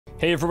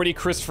Hey everybody,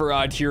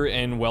 ChristopherOdd here,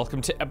 and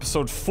welcome to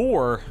episode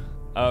 4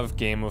 of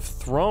Game of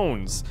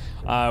Thrones.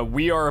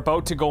 We are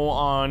about to go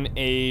on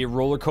a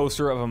roller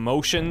coaster of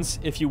emotions,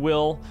 if you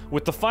will,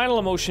 with the final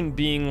emotion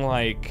being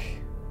like,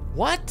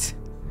 what?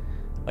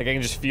 Like, I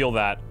can just feel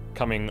that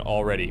coming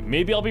already.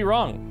 Maybe I'll be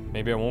wrong,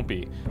 maybe I won't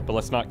be, but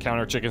let's not count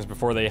our chickens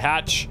before they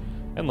hatch,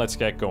 and let's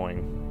get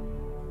going.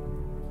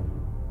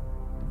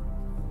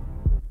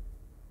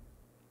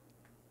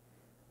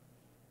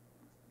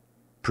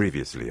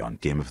 Previously on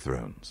Game of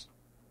Thrones.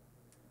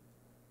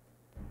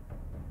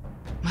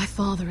 My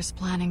father is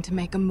planning to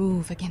make a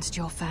move against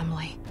your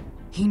family.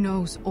 He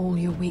knows all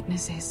your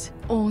weaknesses,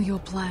 all your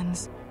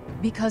plans,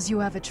 because you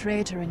have a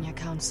traitor in your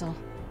council.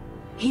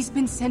 He's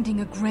been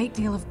sending a great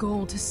deal of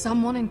gold to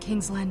someone in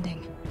King's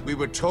Landing. We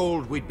were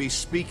told we'd be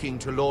speaking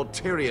to Lord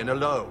Tyrion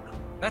alone.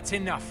 That's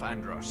enough,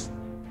 Andros.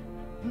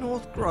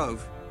 North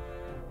Grove?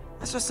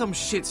 That's just some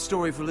shit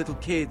story for little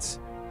kids.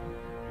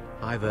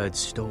 I've heard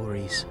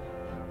stories.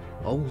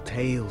 Old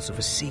tales of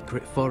a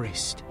secret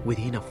forest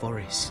within a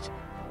forest.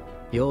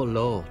 Your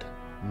lord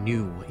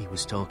knew what he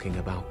was talking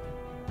about.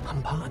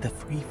 I'm part of the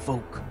free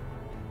folk.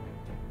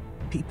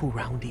 People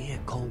round here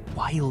called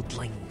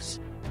wildlings.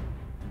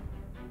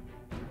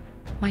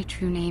 My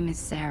true name is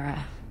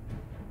Sarah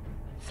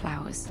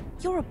Flowers.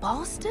 You're a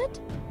bastard?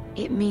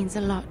 It means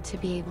a lot to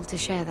be able to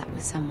share that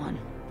with someone.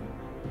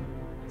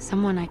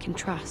 Someone I can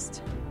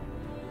trust.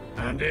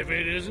 And if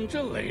it isn't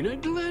Elena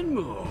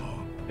Glenmore,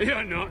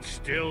 you're not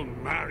still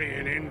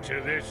marrying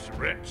into this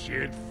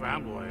wretched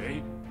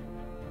family.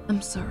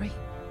 I'm sorry.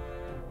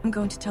 I'm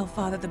going to tell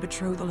Father the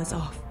betrothal is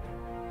off.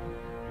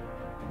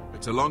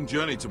 It's a long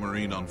journey to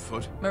Marine on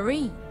foot.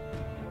 Marine?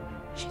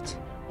 Shit.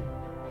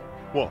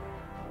 What?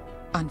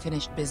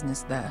 Unfinished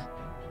business there.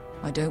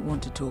 I don't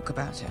want to talk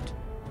about it.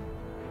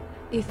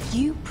 If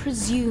you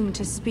presume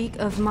to speak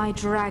of my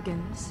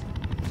dragons,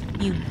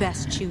 you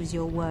best choose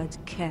your words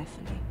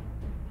carefully.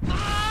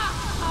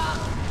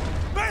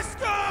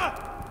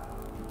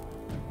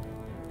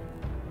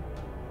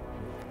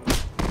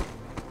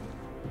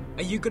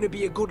 Are you gonna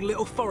be a good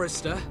little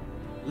forester,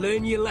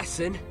 learn your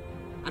lesson,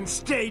 and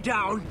stay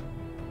down?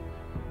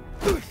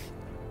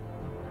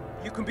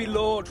 You can be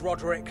Lord,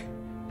 Roderick,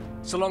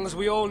 so long as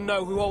we all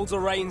know who holds the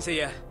reins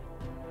here.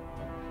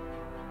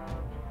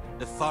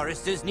 The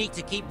foresters need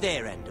to keep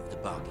their end of the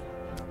bargain.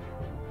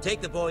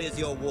 Take the boy as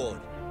your ward.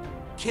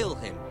 Kill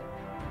him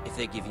if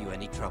they give you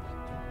any trouble.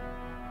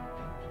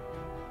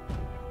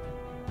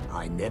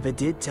 I never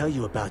did tell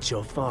you about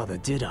your father,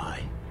 did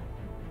I?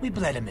 We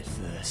bled him at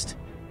first.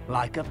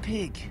 Like a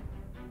pig.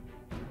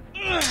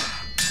 Yeah,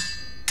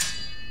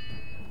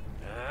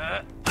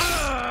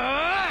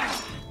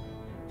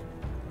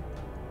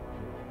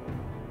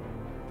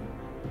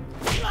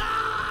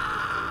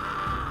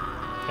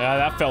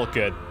 that felt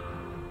good.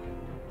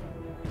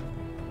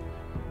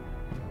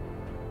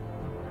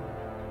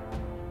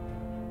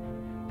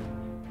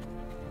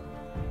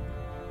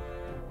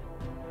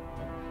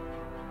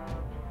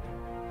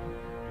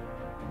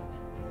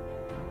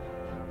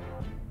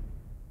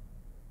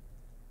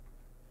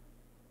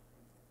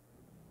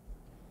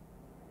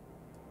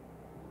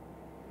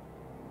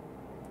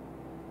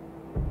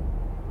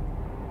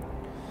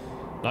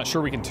 Not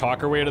sure we can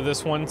talk our way to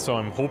this one, so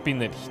I'm hoping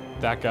that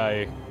that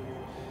guy...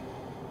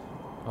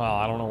 Well,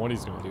 I don't know what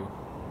he's gonna do.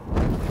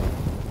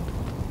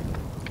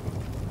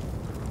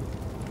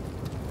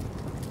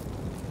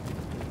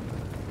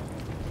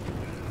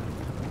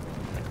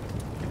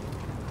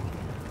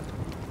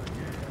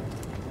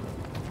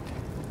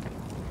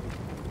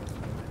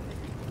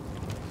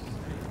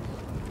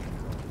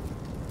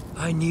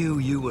 I knew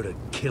you were a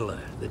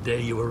killer the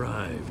day you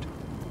arrived.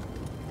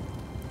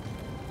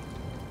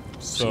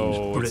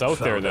 So it's out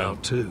there then.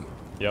 Out too.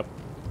 Yep.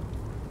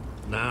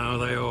 Now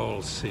they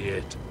all see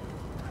it.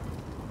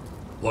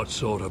 What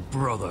sort of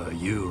brother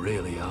you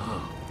really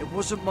are. It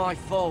wasn't my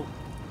fault.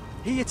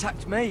 He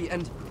attacked me,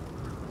 and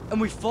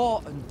we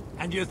fought,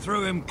 And you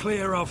threw him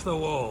clear off the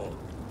wall.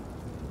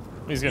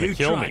 He's gonna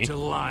kill me. You tried to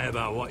lie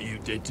about what you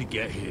did to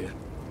get here.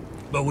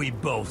 But we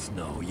both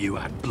know you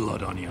had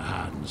blood on your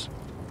hands.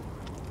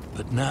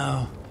 But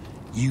now,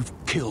 you've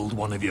killed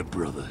one of your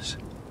brothers.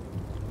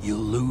 You'll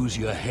lose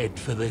your head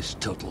for this,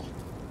 Tuttle.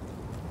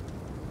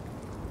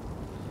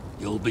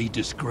 You'll be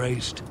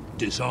disgraced,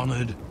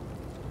 dishonored,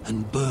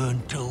 and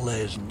burned till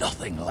there's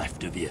nothing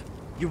left of you.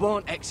 You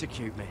won't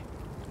execute me.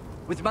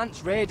 With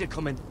Mance Raider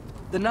coming,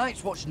 the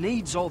Night's Watch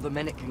needs all the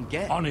men it can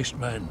get. Honest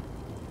men,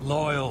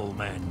 loyal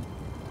men,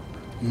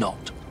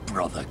 not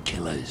brother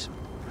killers.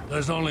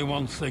 There's only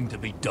one thing to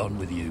be done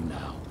with you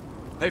now.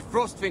 Hey,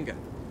 Frostfinger.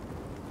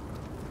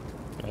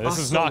 Yeah, this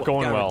is not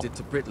going well. Did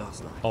to Brit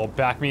last night. Oh,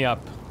 back me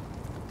up.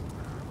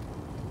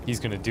 He's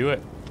gonna do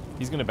it.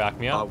 He's gonna back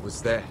me up. I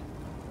was there.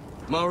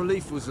 My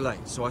relief was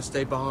late, so I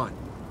stayed behind.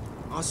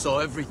 I saw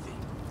everything.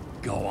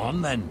 Go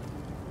on, then.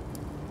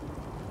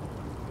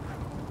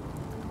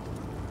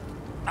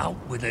 Out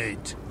with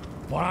it.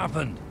 What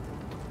happened?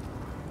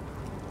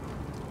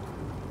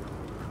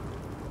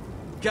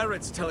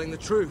 Garrett's telling the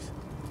truth.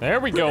 There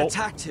we Brit go.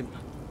 attacked him,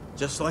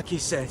 just like he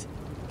said.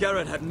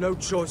 Gerard had no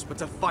choice but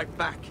to fight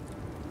back.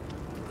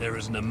 There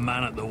isn't a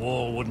man at the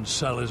wall wouldn't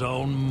sell his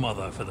own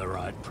mother for the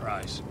right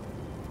price.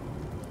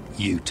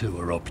 You two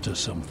are up to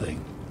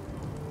something.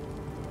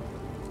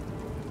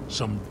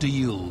 Some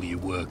deal you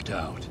worked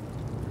out.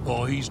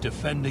 Or he's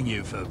defending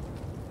you for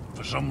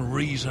some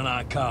reason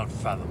I can't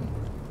fathom.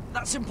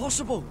 That's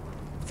impossible.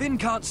 Finn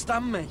can't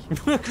stand me.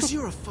 Because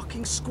you're a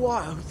fucking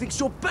squire who thinks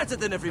you're better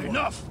than everyone.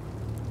 Enough!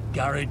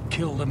 Garrett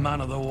killed a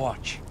man of the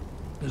watch.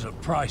 There's a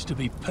price to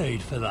be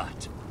paid for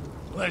that.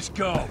 Let's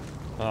go.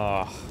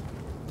 Ah.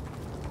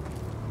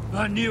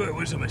 I knew it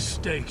was a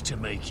mistake to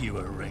make you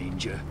a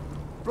ranger.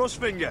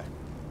 Frostfinger.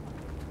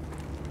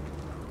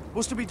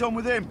 What's to be done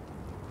with him?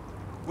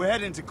 We're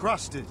heading to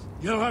Crusters.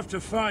 You'll have to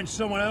find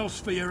someone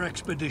else for your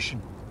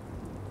expedition.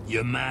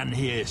 Your man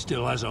here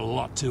still has a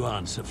lot to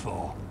answer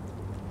for.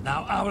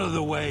 Now out of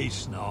the way,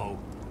 Snow.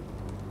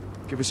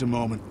 Give us a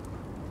moment.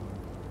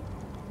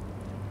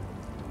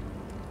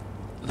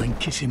 Then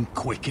kiss him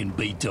quick and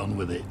be done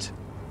with it.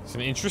 It's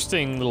an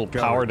interesting little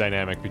power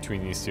dynamic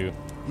between these two.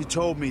 You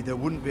told me there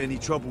wouldn't be any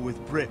trouble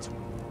with Brit.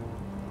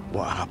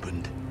 What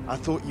happened? I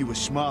thought you were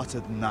smarter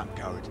than that,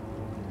 Garrett.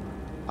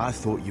 I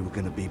thought you were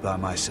going to be by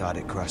my side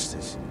at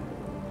Crusters.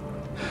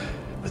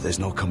 But there's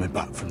no coming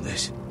back from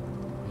this.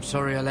 I'm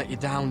sorry I let you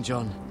down,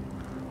 John.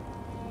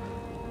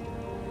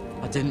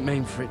 I didn't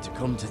mean for it to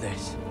come to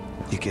this.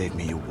 You gave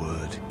me your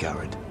word,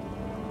 Garrett.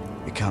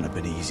 It can't have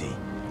been easy.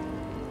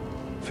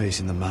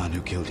 Facing the man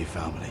who killed your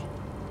family.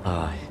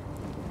 Aye.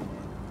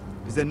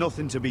 Is there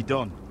nothing to be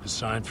done?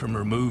 Aside from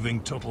removing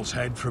Tuttle's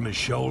head from his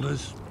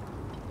shoulders?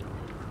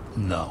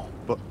 No.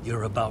 But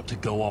you're about to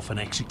go off and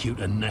execute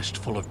a nest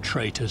full of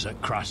traitors at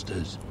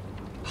Crusters.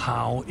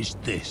 How is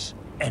this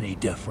any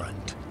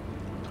different?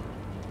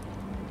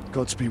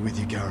 Godspeed with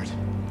you, Garrett.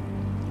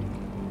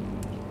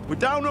 We're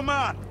down a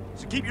man,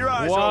 so keep your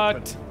eyes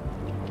open.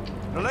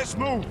 Now let's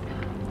move.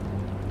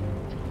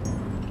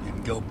 You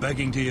can go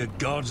begging to your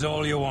gods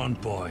all you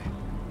want, boy.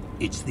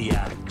 It's the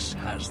axe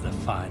has the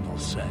final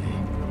say.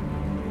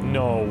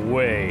 No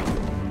way.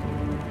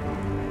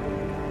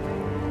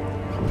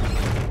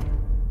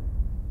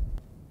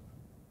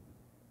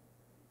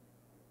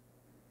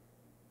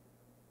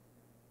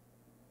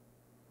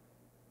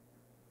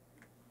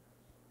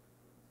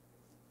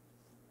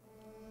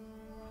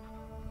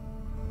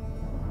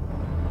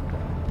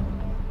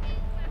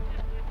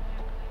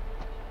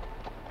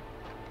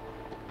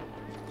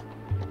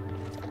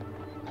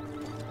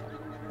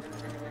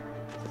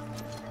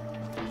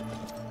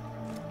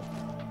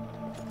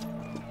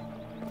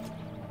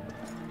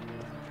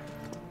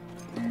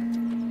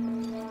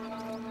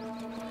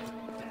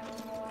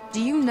 Do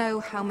you know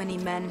how many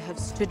men have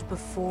stood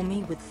before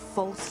me with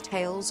false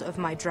tales of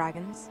my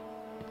dragons?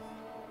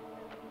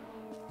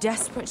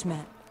 Desperate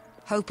men,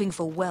 hoping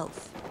for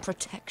wealth,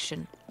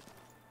 protection.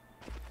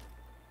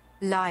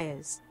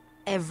 Liars,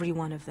 every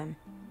one of them.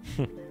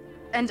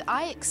 And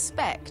I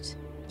expect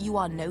you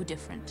are no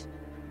different.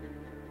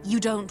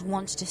 You don't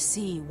want to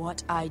see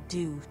what I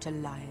do to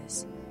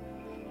liars.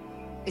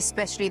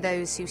 Especially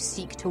those who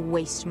seek to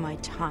waste my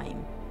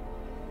time.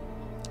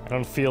 I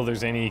don't feel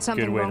there's any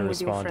good way to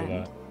respond to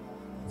that.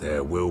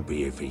 There will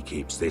be if he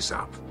keeps this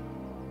up.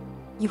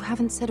 You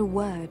haven't said a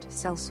word,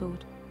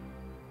 Sellsword.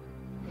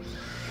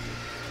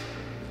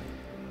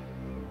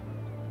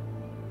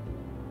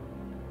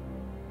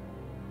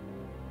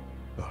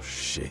 Oh,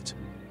 shit.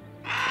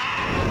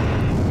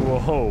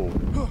 Whoa.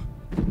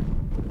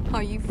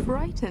 Are you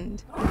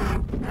frightened?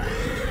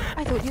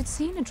 I thought you'd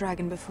seen a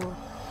dragon before.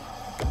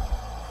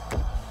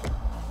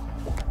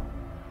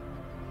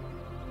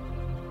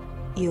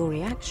 Your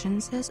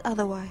reaction says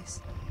otherwise.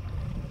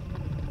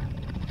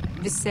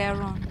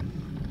 Visceron.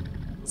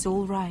 It's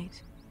all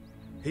right.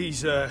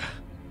 He's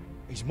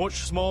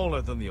much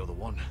smaller than the other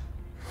one.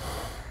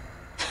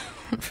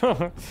 He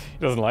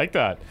doesn't like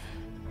that.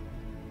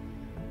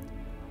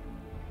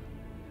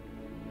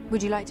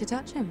 Would you like to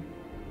touch him?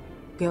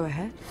 Go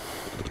ahead.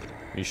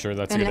 You sure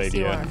that's a good Unless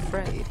idea? you are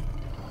afraid.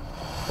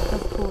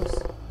 Of course,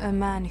 a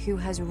man who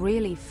has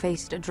really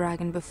faced a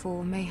dragon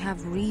before may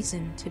have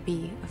reason to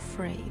be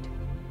afraid.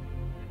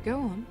 Go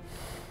on.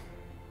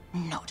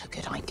 Not a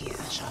good idea,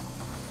 sir.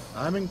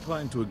 I'm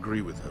inclined to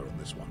agree with her on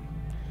this one.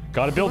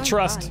 Gotta build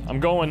trust. I'm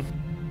going.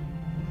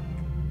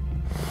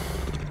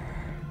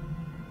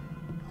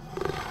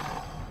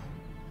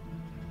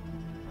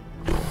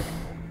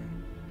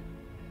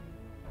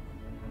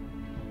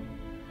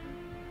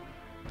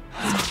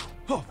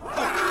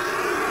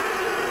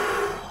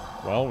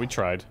 Well, we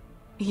tried.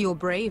 You're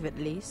brave, at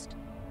least.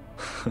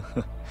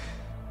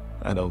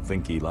 I don't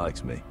think he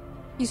likes me.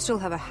 You still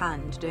have a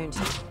hand, don't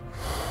you?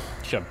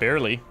 Yeah,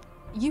 barely.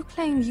 You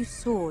claim you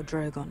saw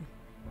Drogon.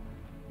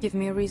 Give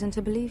me a reason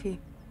to believe you.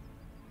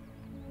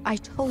 I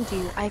told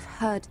you I've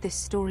heard this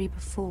story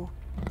before.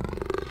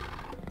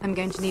 I'm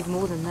going to need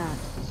more than that.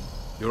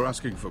 You're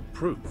asking for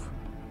proof?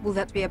 Will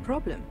that be a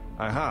problem?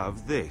 I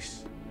have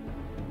this.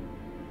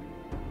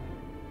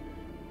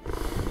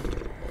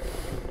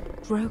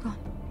 Drogon.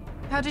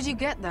 How did you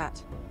get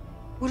that?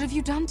 What have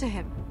you done to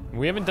him?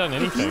 We haven't done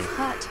If anything. you've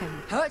hurt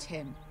him... Hurt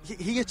him?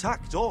 He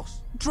attacked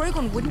us.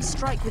 Drogon wouldn't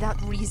strike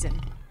without reason.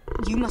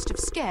 You must have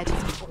scared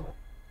him.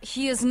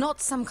 He is not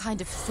some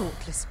kind of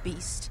thoughtless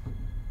beast.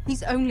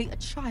 He's only a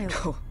child.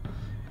 Oh,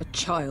 a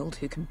child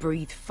who can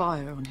breathe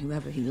fire on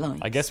whoever he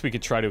likes. I guess we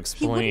could try to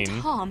explain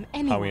harm how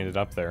anyone. we ended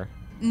up there.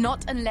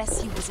 Not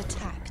unless he was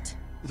attacked.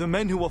 The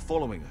men who were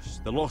following us,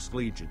 the Lost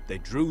Legion, they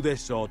drew their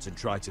swords and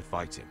tried to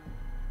fight him.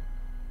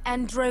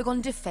 And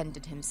Drogon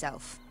defended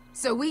himself.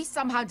 So we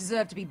somehow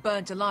deserve to be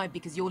burnt alive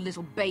because your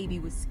little baby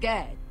was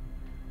scared?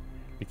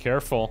 Be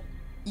careful.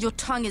 Your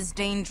tongue is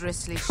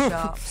dangerously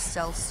sharp,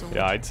 sellsword.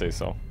 Yeah, I'd say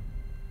so.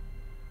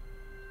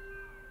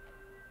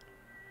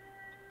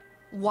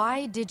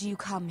 Why did you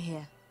come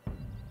here?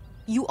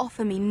 You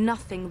offer me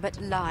nothing but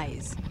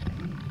lies.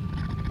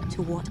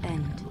 To what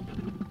end?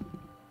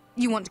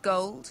 You want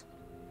gold?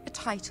 A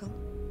title?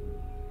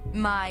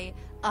 My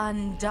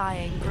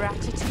undying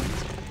gratitude?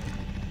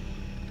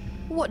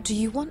 What do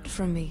you want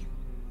from me,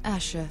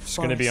 Asher Just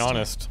gonna be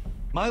honest.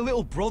 My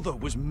little brother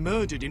was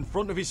murdered in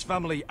front of his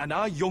family, and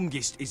our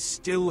youngest is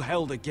still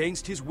held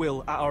against his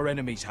will at our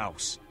enemy's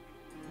house.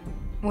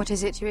 What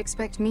is it you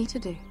expect me to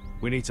do?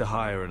 We need to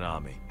hire an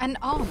army. An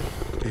army?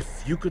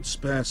 If you could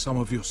spare some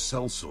of your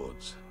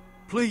sellswords.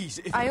 Please,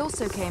 if... I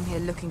also came here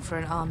looking for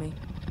an army.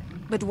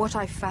 But what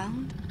I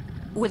found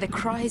were the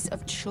cries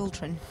of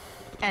children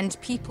and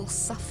people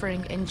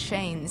suffering in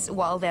chains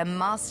while their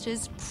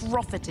masters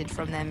profited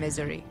from their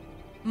misery.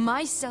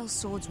 My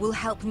sellswords will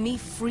help me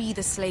free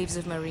the slaves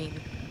of Meereen.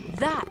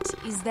 That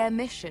is their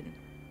mission.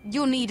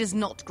 Your need is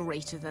not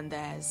greater than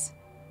theirs.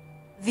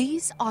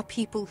 These are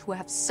people who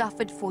have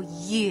suffered for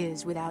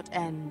years without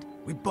end.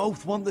 We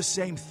both want the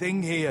same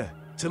thing here.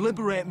 To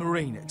liberate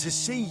Meereen, to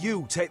see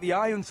you take the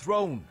Iron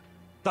Throne.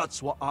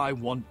 That's what I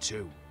want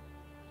too.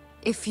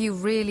 If you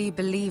really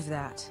believe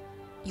that,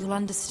 you'll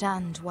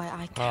understand why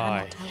I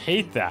cannot help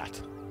hate you.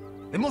 that.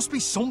 There must be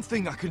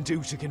something I can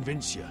do to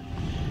convince you.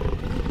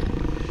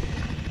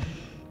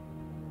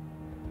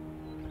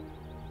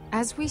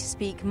 As we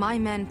speak, my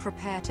men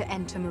prepare to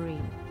enter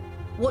Meereen.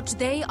 What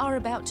they are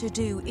about to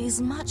do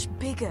is much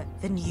bigger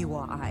than you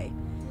or I.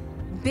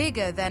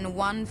 Bigger than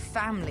one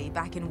family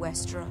back in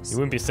Westeros. You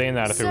wouldn't be saying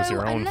that if it was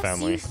your own unless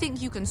family. you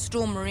think you can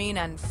storm Meereen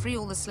and free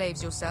all the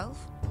slaves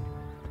yourself,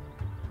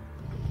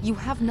 you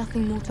have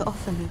nothing more to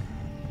offer me,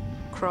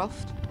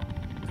 Croft.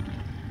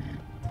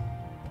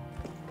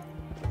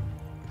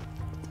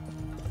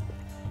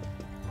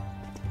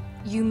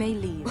 You may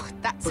leave.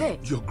 That's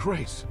it. Your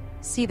Grace.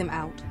 See them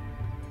out.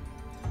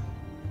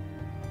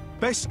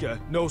 Beskar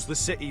knows the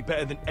city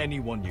better than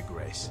anyone, Your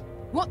Grace.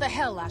 What the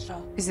hell,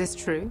 Asher? Is this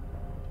true?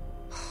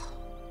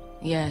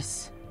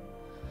 Yes.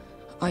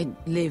 I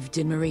lived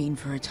in Meereen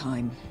for a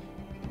time.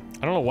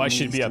 I don't know why On the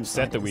she'd be eastern upset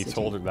side that of the we city.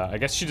 told her that. I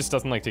guess she just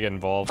doesn't like to get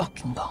involved.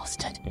 Fucking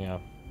bastard. Yeah.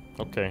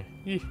 Okay.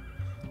 Eeh.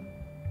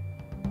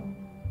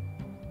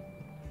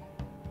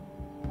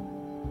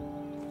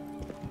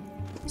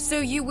 So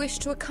you wish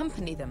to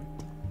accompany them?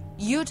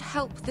 You'd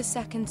help the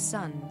Second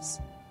Sons?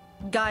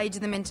 Guide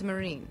them into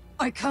Meereen?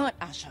 I can't,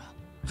 Asher.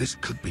 This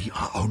could be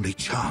our only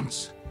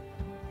chance.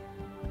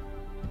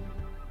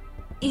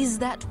 Is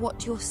that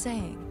what you're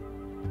saying?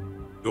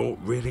 You're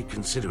really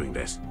considering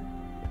this?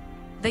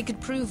 They could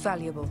prove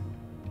valuable.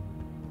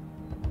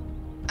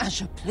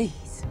 Asher,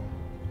 please.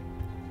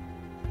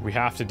 We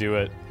have to do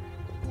it.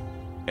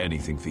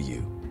 Anything for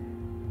you.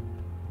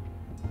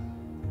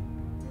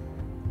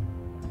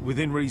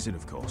 Within reason,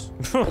 of course.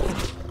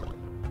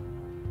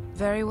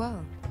 Very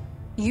well.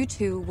 You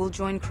two will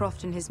join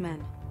Croft and his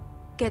men.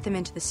 Get them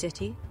into the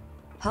city,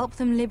 help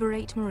them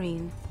liberate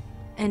Meereen,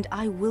 and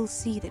I will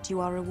see that you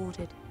are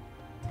rewarded.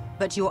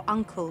 But your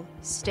uncle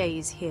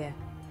stays here.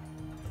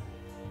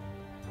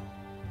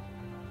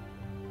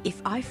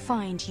 If I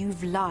find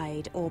you've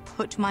lied or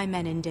put my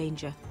men in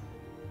danger...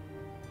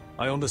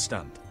 I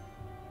understand.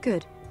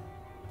 Good.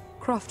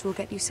 Croft will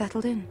get you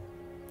settled in.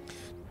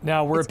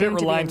 Now, we're It's a bit going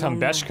to be a reliant on long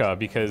night. Beskar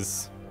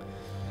because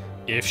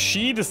if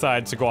she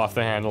decides to go off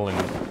the handle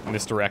and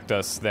misdirect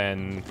us,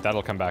 then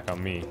that'll come back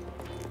on me.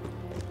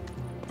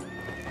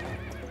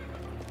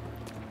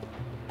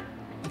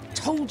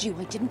 Told you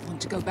I didn't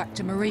want to go back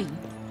to Meereen.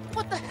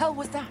 What the hell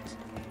was that?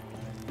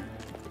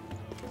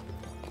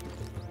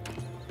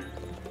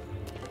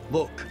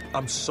 Look,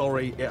 I'm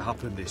sorry it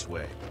happened this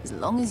way. As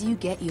long as you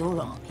get your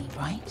army,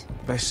 right?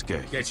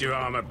 Beskar. Get your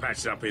armor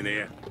patched up in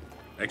here.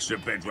 Extra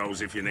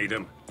bedrolls if you need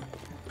them.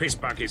 Piss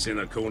buckets in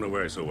the corner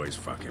where it's always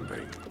fucking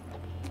been.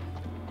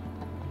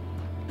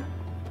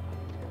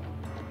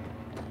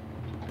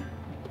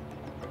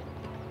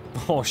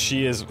 Oh,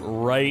 she is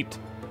right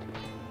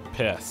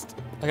pissed.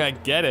 Like, I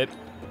get it.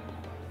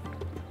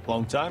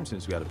 Long time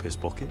since we had a piss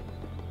bucket.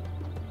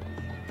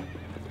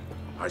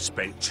 I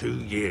spent 2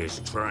 years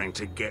trying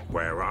to get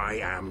where I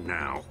am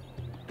now.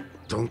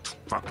 Don't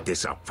fuck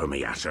this up for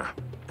me, Asher.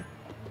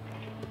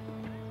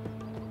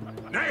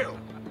 Nail!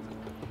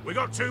 We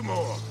got 2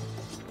 more.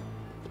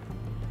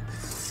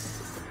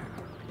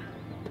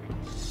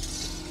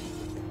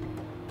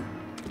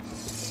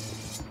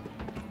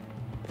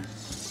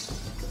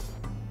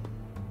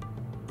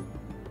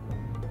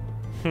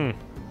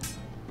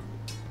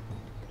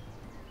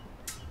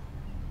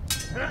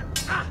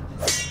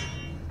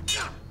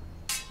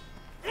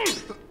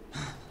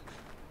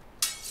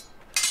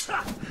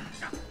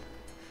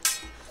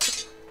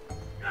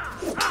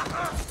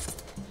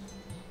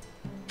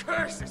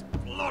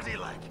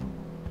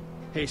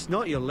 It's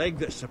not your leg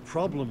that's a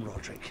problem,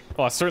 Roderick.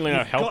 Well, it's certainly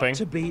not helping. You've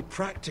got to be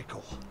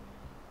practical.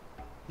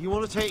 You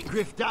want to take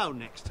Griff down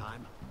next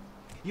time?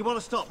 You want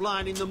to stop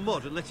lying in the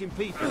mud and letting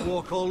people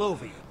walk all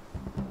over you?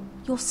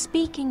 You're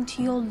speaking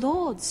to your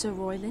lord, Sir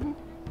Royland.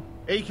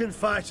 He can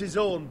fight his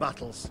own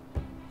battles.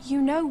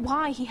 You know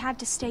why he had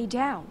to stay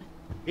down.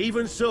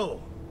 Even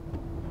so,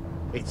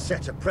 it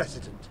set a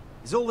precedent.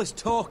 Is all this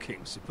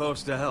talking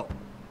supposed to help?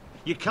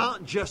 You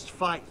can't just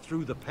fight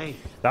through the pain.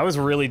 That was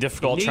really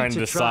difficult trying to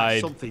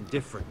decide something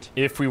different.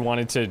 if we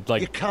wanted to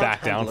like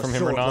back down from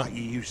him or not. Like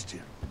you used to.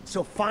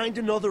 So find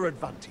another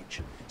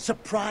advantage.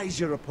 Surprise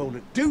your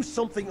opponent. Do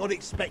something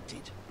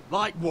unexpected.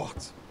 Like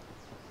what?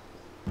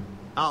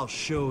 I'll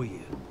show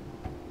you.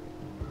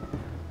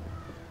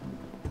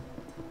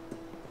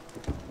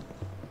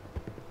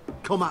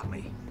 Come at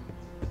me.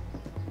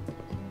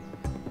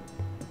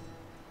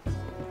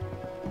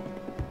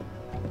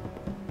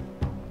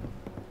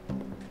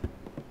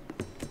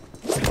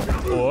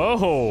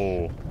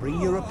 Whoa! Bring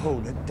your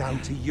opponent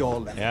down to your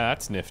level. Yeah,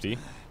 that's nifty.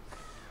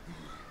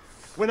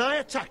 When I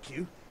attack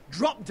you,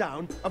 drop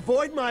down,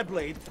 avoid my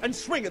blade, and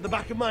swing at the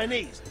back of my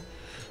knees.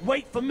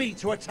 Wait for me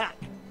to attack.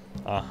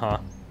 Uh-huh.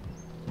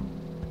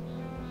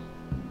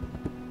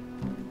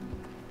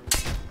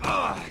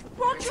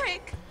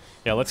 Roderick!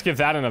 Yeah, let's give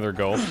that another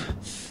go.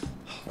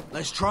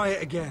 Let's try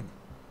it again.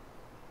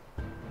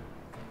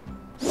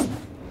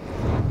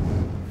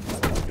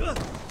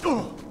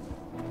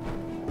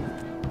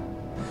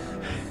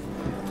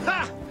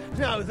 Ha!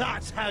 Now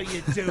that's how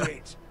you do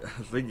it. I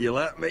think you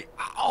let me.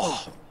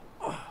 Oh!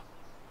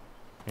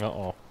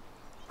 Uh-oh.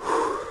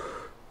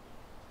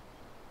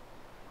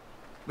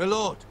 My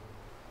lord,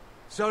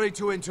 sorry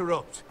to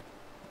interrupt.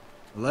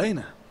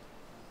 Elena?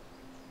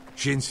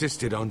 She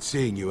insisted on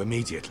seeing you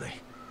immediately.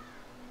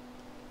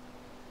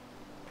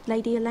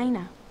 Lady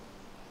Elena,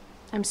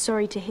 I'm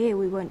sorry to hear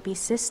we won't be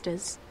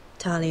sisters.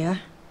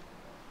 Talia.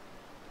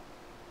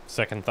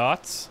 Second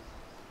thoughts?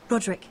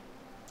 Roderick.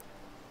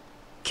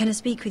 Can I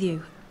speak with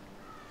you?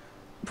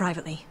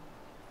 Privately.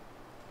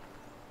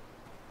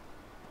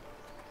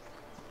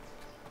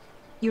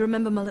 You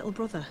remember my little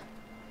brother?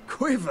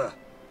 Quiver!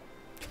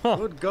 Huh.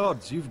 Good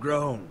gods, you've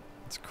grown.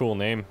 It's a cool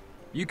name.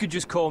 You could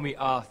just call me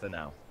Arthur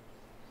now.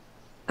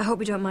 I hope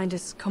you don't mind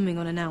us coming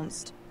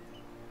unannounced.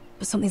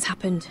 But something's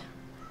happened.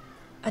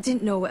 I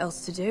didn't know what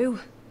else to do.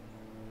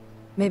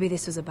 Maybe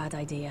this was a bad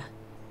idea.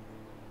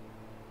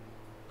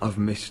 I've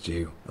missed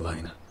you,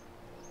 Elena.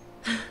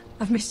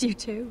 I've missed you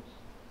too.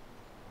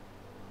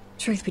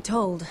 Truth be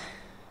told,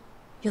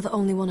 you're the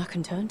only one I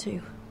can turn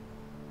to.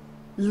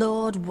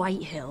 Lord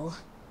Whitehill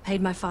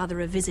paid my father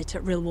a visit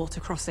at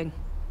Rillwater Crossing.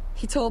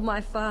 He told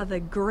my father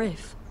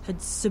Griff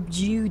had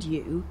subdued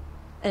you,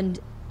 and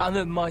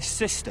that my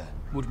sister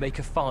would make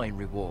a fine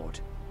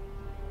reward.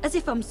 as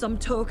if I'm some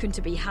token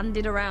to be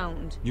handed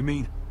around. You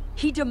mean?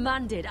 He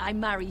demanded I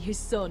marry his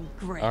son,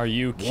 Griff. Are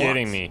you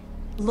kidding me?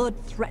 Lord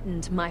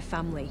threatened my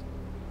family.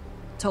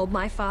 Told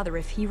my father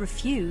if he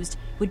refused,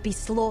 would be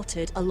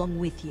slaughtered along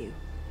with you.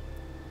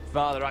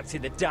 Father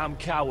acted the damn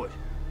coward.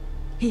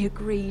 He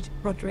agreed,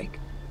 Roderick.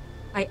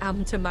 I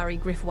am to marry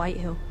Griff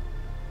Whitehill.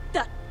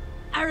 That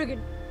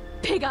arrogant,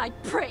 pig-eyed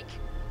prick!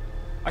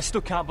 I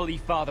still can't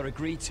believe Father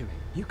agreed to it.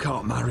 You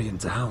can't marry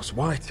into House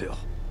Whitehill.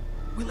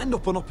 We'll end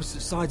up on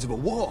opposite sides of a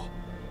war.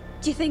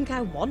 Do you think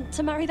I want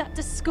to marry that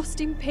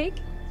disgusting pig?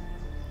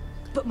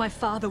 But my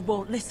father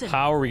won't listen.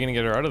 How are we gonna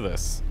get her out of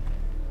this?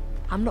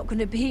 I'm not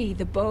gonna be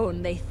the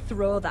bone they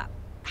throw that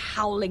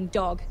howling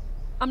dog.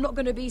 I'm not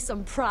gonna be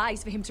some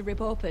prize for him to rip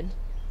open.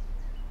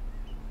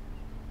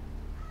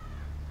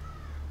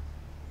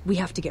 We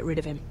have to get rid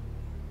of him.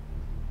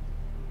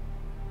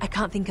 I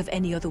can't think of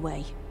any other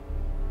way.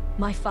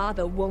 My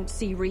father won't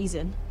see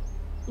reason.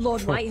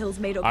 Lord Whitehill's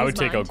made up his mind. I would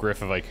take out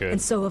Griff if I could.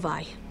 And so have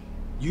I.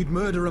 You'd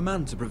murder a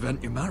man to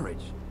prevent your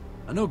marriage.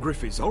 I know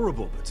Griff is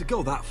horrible, but to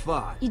go that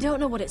far... You don't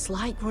know what it's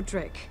like,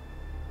 Roderick.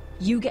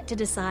 You get to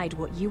decide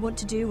what you want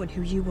to do and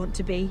who you want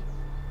to be.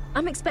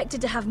 I'm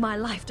expected to have my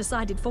life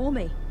decided for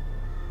me.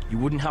 You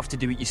wouldn't have to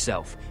do it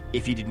yourself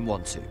if you didn't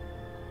want to.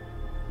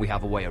 We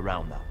have a way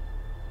around that.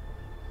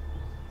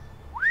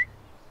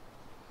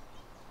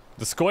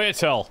 The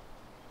Scoia'tael.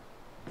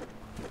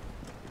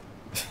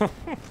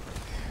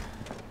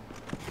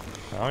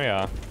 Oh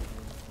yeah.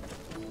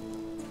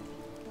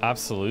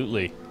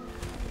 Absolutely.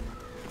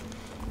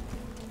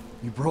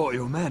 You brought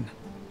your men.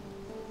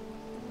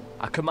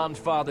 I command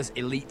Father's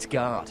elite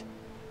guard.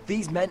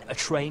 These men are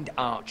trained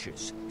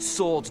archers,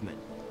 swordsmen,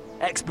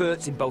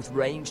 experts in both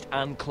ranged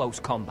and close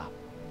combat.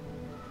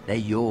 They're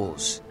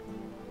yours,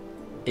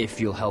 if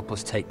you'll help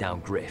us take down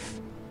Griff.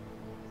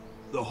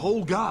 The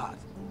whole guard?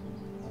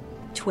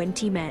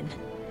 20 men.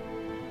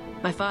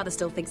 My father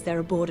still thinks they're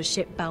aboard a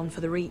ship bound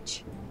for the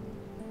Reach.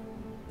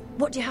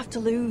 What do you have to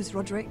lose,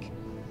 Roderick?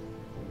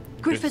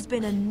 Griff has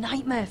been a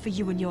nightmare for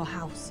you and your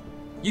house.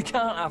 You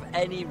can't have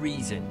any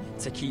reason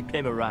to keep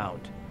him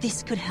around.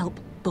 This could help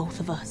both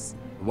of us.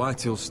 The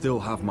Whitehills still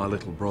have my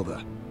little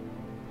brother.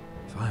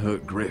 If I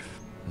hurt Griff,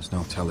 there's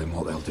no telling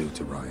what they'll do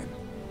to Ryan.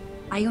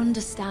 I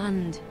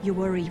understand your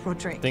worry,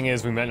 Roderick. Thing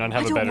is, we might not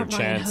have a better I don't want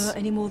Ryan chance. hurt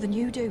any more than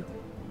you do.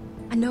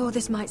 I know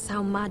this might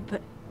sound mad,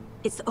 but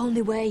it's the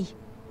only way.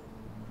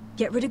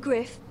 Get rid of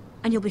Griff,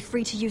 and you'll be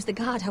free to use the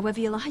guard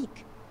however you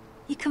like.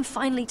 You can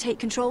finally take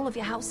control of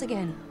your house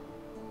again.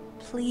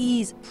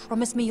 Please,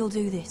 promise me you'll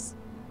do this.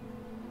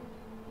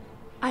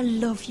 I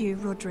love you,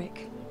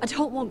 Roderick. I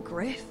don't want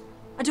Griff.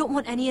 I don't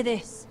want any of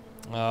this.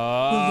 Will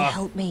you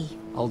help me?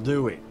 I'll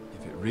do it,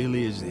 if it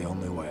really is the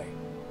only way.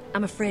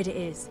 I'm afraid it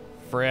is.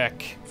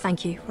 Frick.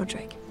 Thank you,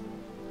 Roderick.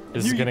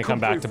 This is gonna come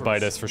back to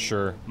bite us for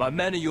sure. My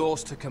men are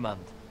yours to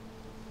command.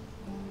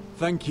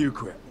 Thank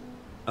you,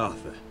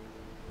 Arthur.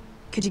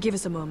 Could you give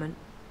us a moment?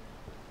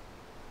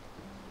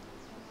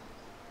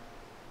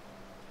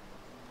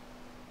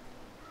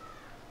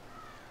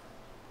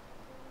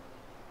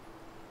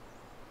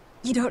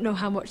 You don't know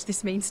how much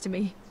this means to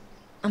me.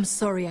 I'm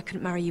sorry I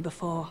couldn't marry you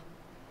before.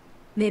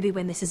 Maybe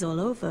when this is all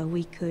over,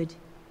 we could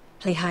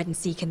play hide and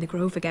seek in the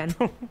grove again.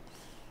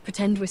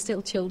 Pretend we're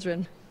still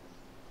children.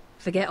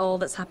 Forget all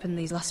that's happened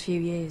these last few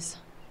years.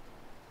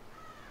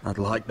 I'd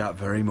like that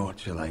very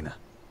much, Elena.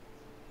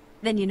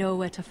 Then you know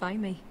where to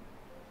find me.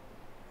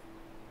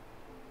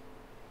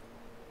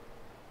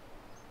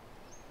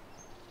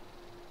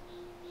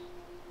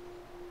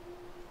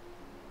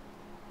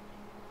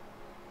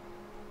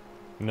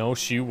 No,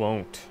 she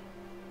won't.